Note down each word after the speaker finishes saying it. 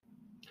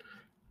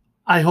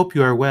I hope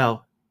you are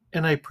well,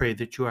 and I pray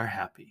that you are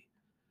happy.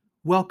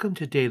 Welcome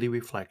to Daily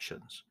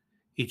Reflections.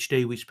 Each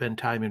day we spend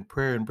time in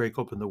prayer and break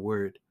open the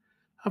Word.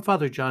 I'm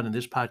Father John, and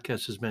this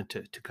podcast is meant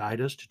to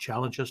guide us, to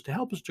challenge us, to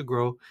help us to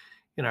grow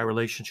in our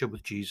relationship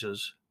with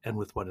Jesus and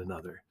with one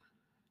another.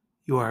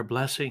 You are a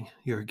blessing,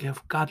 you're a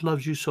gift. God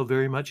loves you so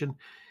very much, and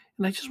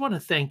I just want to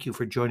thank you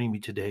for joining me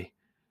today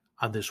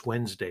on this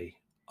Wednesday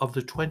of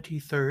the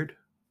 23rd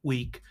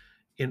week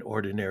in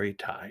Ordinary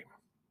Time.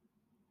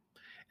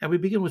 And we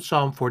begin with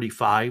Psalm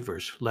 45,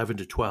 verse 11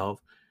 to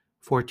 12,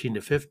 14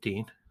 to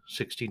 15,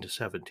 16 to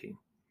 17.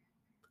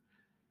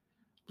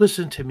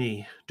 Listen to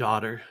me,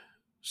 daughter.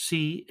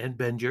 See and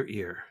bend your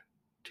ear.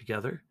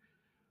 Together.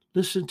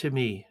 Listen to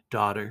me,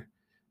 daughter.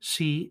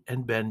 See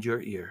and bend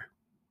your ear.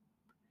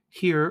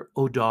 Hear,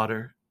 O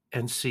daughter,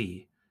 and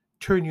see.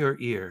 Turn your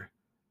ear.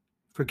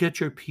 Forget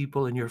your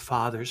people and your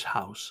father's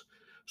house.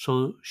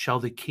 So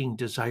shall the king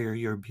desire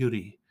your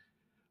beauty.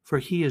 For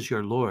he is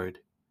your Lord,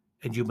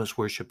 and you must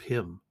worship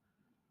him.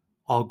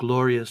 All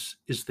glorious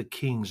is the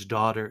king's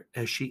daughter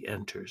as she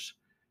enters.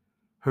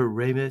 Her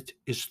raiment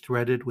is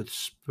threaded with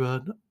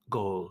spun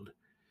gold.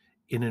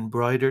 In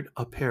embroidered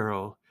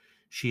apparel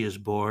she is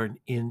borne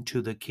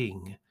into the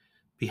king.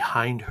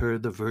 Behind her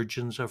the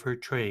virgins of her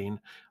train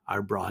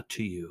are brought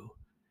to you.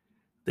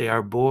 They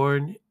are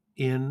borne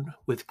in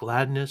with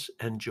gladness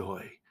and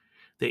joy.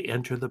 They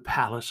enter the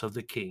palace of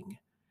the king.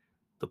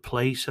 The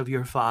place of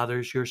your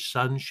fathers your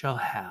sons shall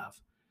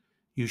have.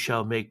 You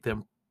shall make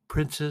them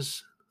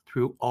princes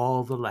through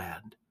all the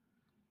land.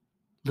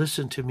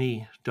 Listen to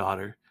me,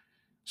 daughter.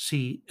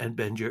 See and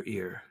bend your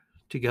ear.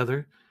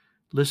 Together,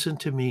 listen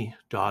to me,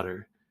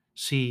 daughter.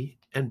 See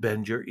and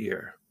bend your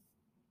ear.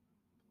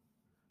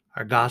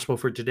 Our gospel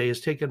for today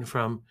is taken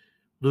from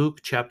Luke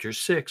chapter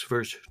 6,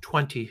 verse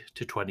 20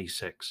 to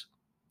 26.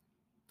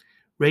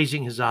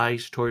 Raising his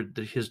eyes toward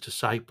his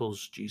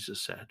disciples,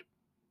 Jesus said,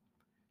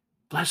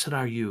 Blessed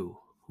are you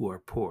who are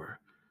poor,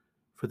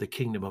 for the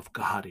kingdom of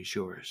God is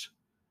yours.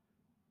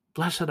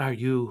 Blessed are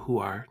you who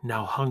are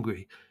now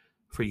hungry,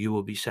 for you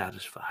will be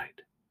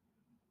satisfied.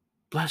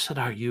 Blessed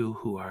are you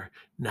who are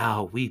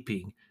now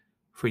weeping,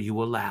 for you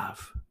will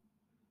laugh.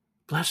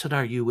 Blessed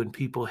are you when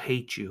people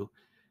hate you,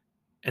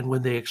 and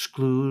when they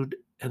exclude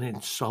and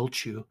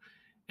insult you,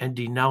 and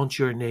denounce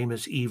your name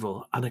as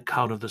evil on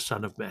account of the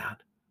Son of Man.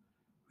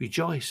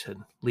 Rejoice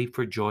and leap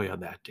for joy on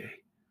that day.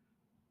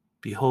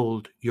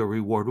 Behold, your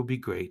reward will be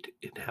great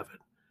in heaven,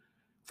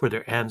 for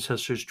their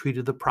ancestors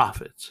treated the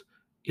prophets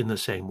in the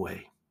same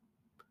way.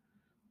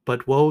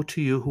 But woe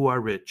to you who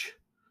are rich,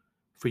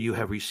 for you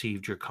have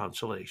received your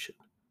consolation.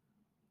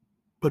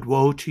 But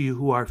woe to you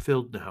who are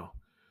filled now,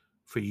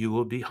 for you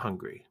will be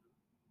hungry.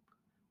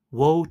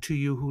 Woe to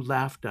you who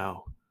laugh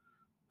now,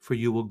 for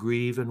you will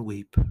grieve and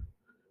weep.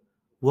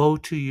 Woe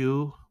to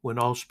you when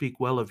all speak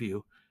well of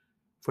you,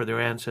 for their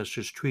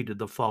ancestors treated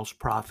the false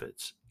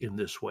prophets in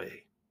this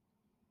way.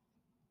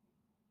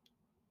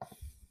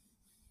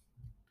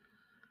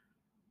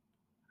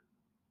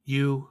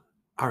 You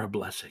are a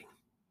blessing.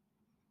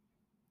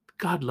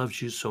 God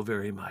loves you so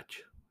very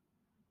much.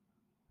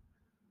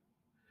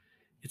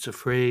 It's a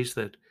phrase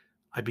that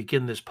I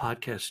begin this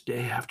podcast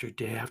day after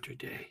day after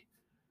day.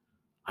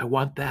 I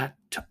want that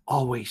to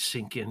always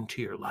sink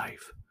into your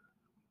life.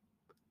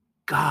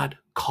 God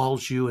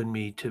calls you and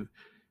me to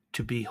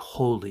be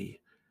holy,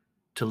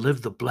 to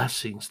live the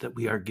blessings that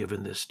we are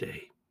given this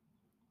day.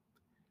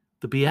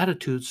 The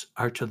Beatitudes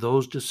are to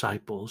those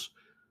disciples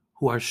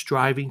who are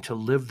striving to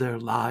live their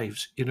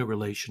lives in a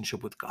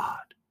relationship with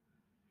God.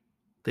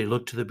 They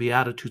look to the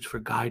Beatitudes for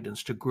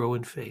guidance to grow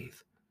in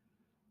faith.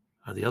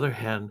 On the other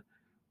hand,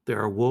 there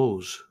are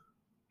woes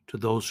to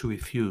those who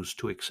refuse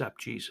to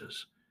accept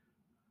Jesus.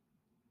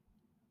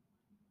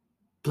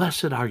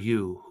 Blessed are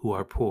you who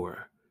are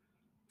poor,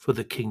 for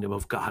the kingdom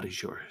of God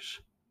is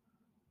yours.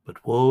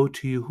 But woe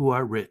to you who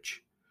are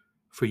rich,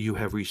 for you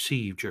have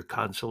received your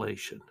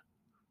consolation.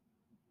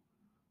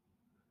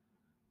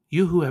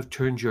 You who have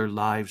turned your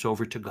lives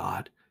over to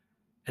God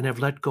and have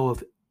let go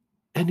of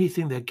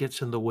anything that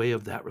gets in the way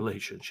of that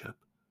relationship,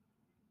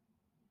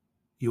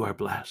 you are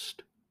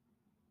blessed.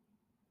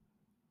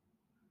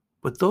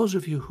 But those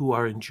of you who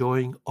are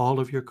enjoying all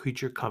of your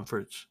creature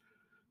comforts,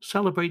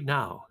 celebrate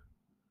now,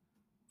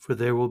 for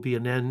there will be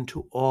an end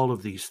to all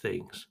of these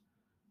things,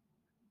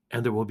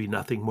 and there will be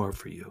nothing more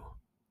for you.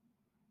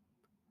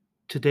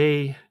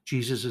 Today,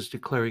 Jesus is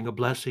declaring a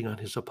blessing on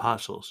his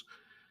apostles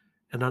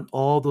and on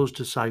all those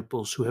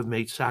disciples who have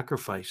made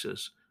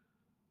sacrifices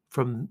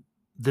from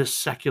this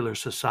secular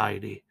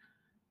society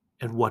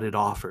and what it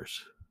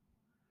offers.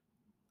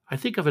 I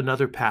think of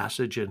another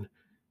passage in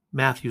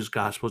Matthew's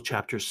Gospel,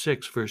 chapter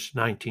 6, verse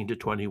 19 to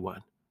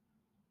 21.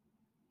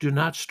 Do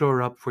not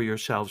store up for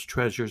yourselves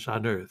treasures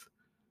on earth,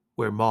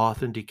 where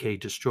moth and decay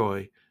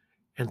destroy,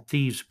 and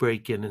thieves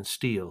break in and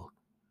steal,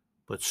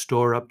 but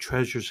store up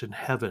treasures in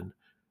heaven,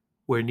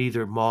 where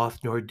neither moth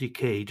nor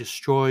decay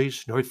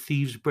destroys, nor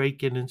thieves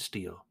break in and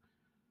steal.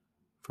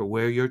 For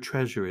where your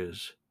treasure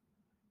is,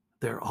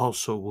 there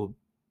also will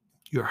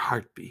your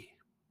heart be.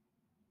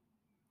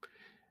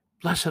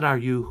 Blessed are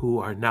you who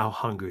are now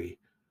hungry,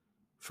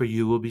 for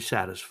you will be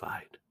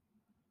satisfied.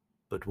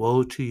 But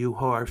woe to you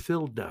who are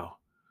filled now,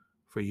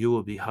 for you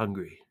will be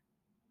hungry.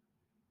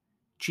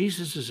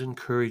 Jesus is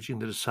encouraging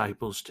the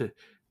disciples to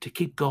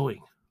keep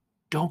going.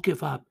 Don't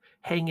give up.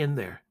 Hang in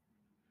there.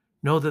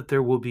 Know that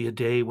there will be a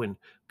day when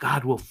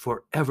God will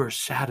forever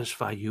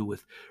satisfy you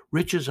with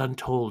riches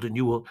untold, and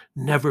you will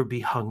never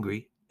be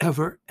hungry,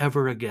 ever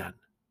again.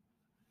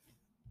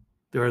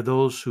 There are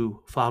those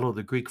who follow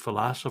the Greek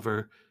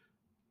philosopher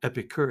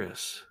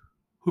Epicurus,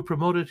 who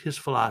promoted his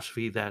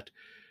philosophy that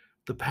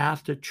the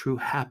path to true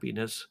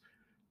happiness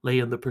lay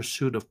in the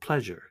pursuit of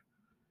pleasure.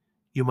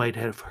 You might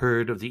have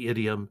heard of the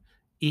idiom,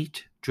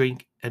 eat,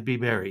 drink, and be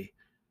merry,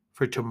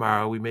 for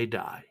tomorrow we may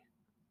die.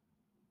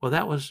 Well,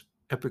 that was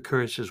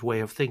Epicurus's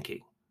way of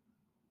thinking.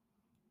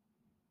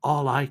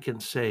 All I can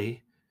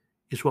say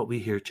is what we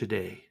hear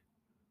today.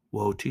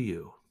 Woe to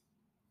you.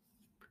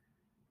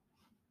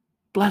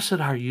 Blessed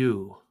are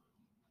you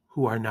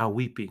who are now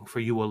weeping,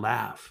 for you will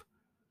laugh.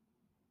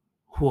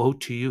 Woe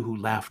to you who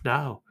laugh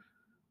now,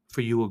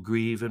 for you will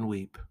grieve and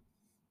weep.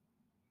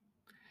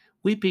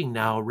 Weeping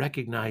now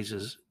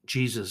recognizes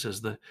Jesus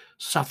as the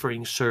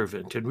suffering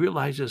servant and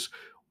realizes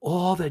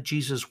all that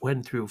Jesus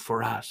went through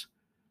for us.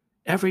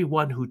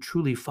 Everyone who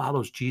truly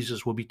follows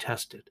Jesus will be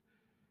tested.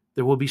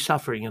 There will be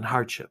suffering and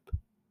hardship.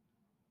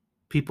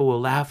 People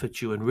will laugh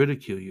at you and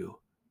ridicule you,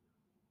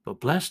 but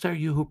blessed are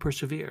you who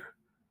persevere.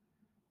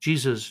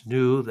 Jesus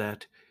knew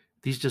that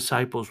these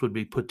disciples would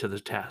be put to the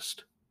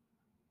test.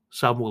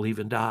 Some will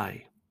even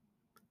die.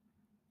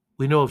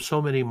 We know of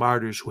so many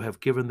martyrs who have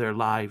given their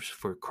lives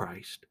for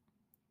Christ.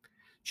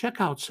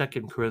 Check out 2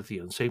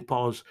 Corinthians, St.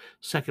 Paul's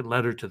second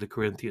letter to the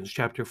Corinthians,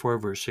 chapter 4,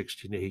 verse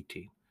 16 to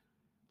 18.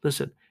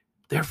 Listen,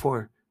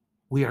 therefore,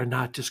 we are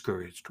not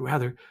discouraged.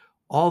 Rather,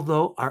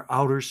 although our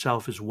outer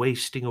self is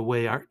wasting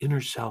away, our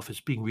inner self is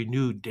being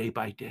renewed day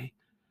by day.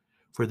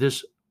 For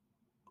this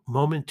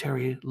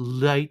momentary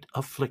light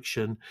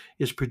affliction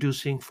is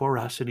producing for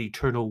us an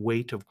eternal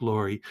weight of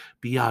glory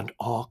beyond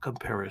all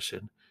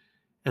comparison,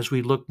 as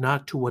we look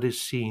not to what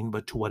is seen,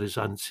 but to what is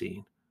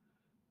unseen.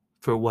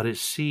 For what is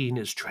seen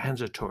is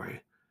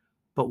transitory,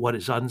 but what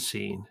is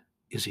unseen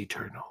is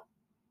eternal.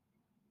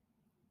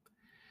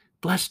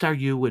 Blessed are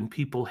you when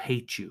people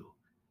hate you,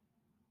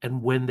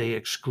 and when they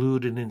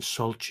exclude and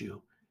insult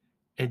you,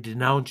 and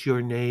denounce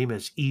your name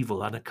as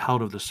evil on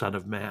account of the Son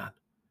of Man.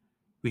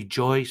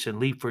 Rejoice and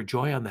leap for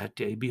joy on that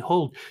day.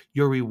 Behold,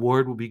 your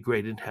reward will be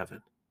great in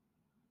heaven.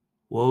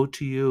 Woe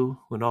to you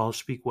when all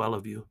speak well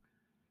of you,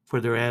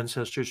 for their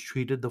ancestors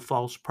treated the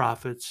false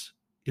prophets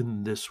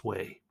in this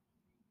way.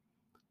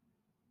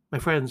 My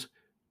friends,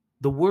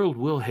 the world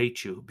will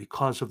hate you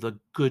because of the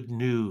good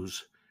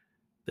news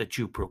that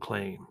you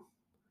proclaim.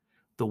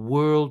 The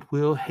world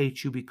will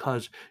hate you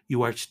because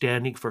you are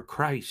standing for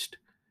Christ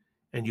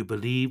and you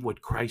believe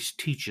what Christ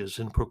teaches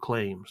and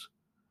proclaims.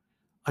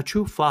 A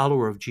true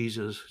follower of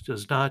Jesus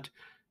does not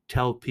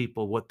tell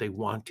people what they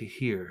want to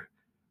hear.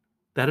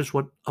 That is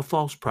what a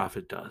false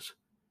prophet does,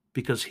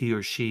 because he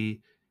or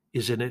she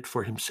is in it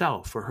for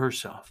himself or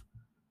herself.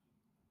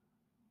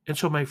 And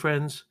so, my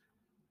friends,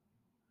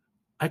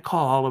 I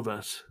call all of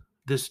us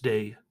this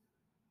day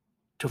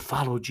to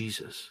follow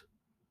Jesus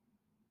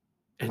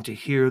and to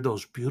hear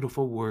those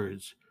beautiful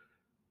words,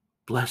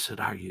 blessed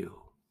are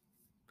you.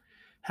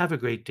 Have a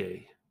great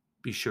day.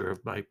 Be sure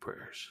of my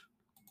prayers.